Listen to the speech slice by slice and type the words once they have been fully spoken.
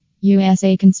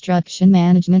USA Construction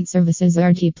Management Services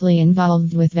are deeply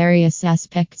involved with various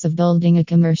aspects of building a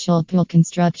commercial pool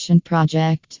construction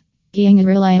project. Being a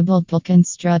reliable pool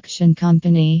construction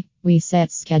company, we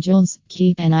set schedules,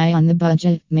 keep an eye on the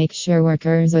budget, make sure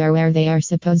workers are where they are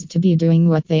supposed to be doing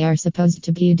what they are supposed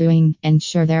to be doing,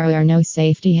 ensure there are no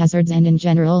safety hazards, and in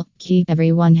general, keep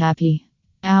everyone happy.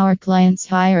 Our clients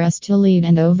hire us to lead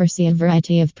and oversee a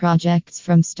variety of projects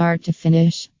from start to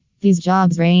finish. These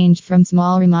jobs range from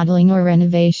small remodeling or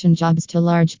renovation jobs to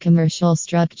large commercial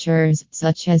structures,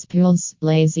 such as pools,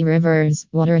 lazy rivers,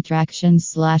 water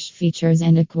attractions/features,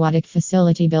 and aquatic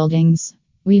facility buildings.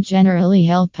 We generally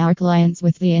help our clients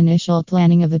with the initial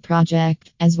planning of a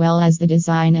project, as well as the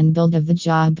design and build of the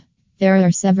job. There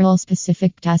are several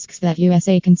specific tasks that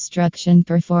USA Construction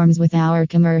performs with our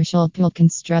commercial pool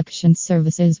construction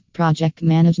services: project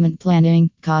management,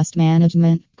 planning, cost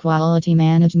management, quality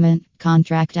management,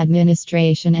 contract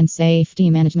administration, and safety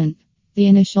management. The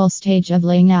initial stage of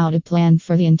laying out a plan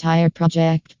for the entire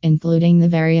project, including the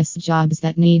various jobs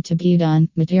that need to be done,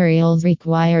 materials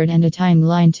required, and a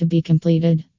timeline to be completed.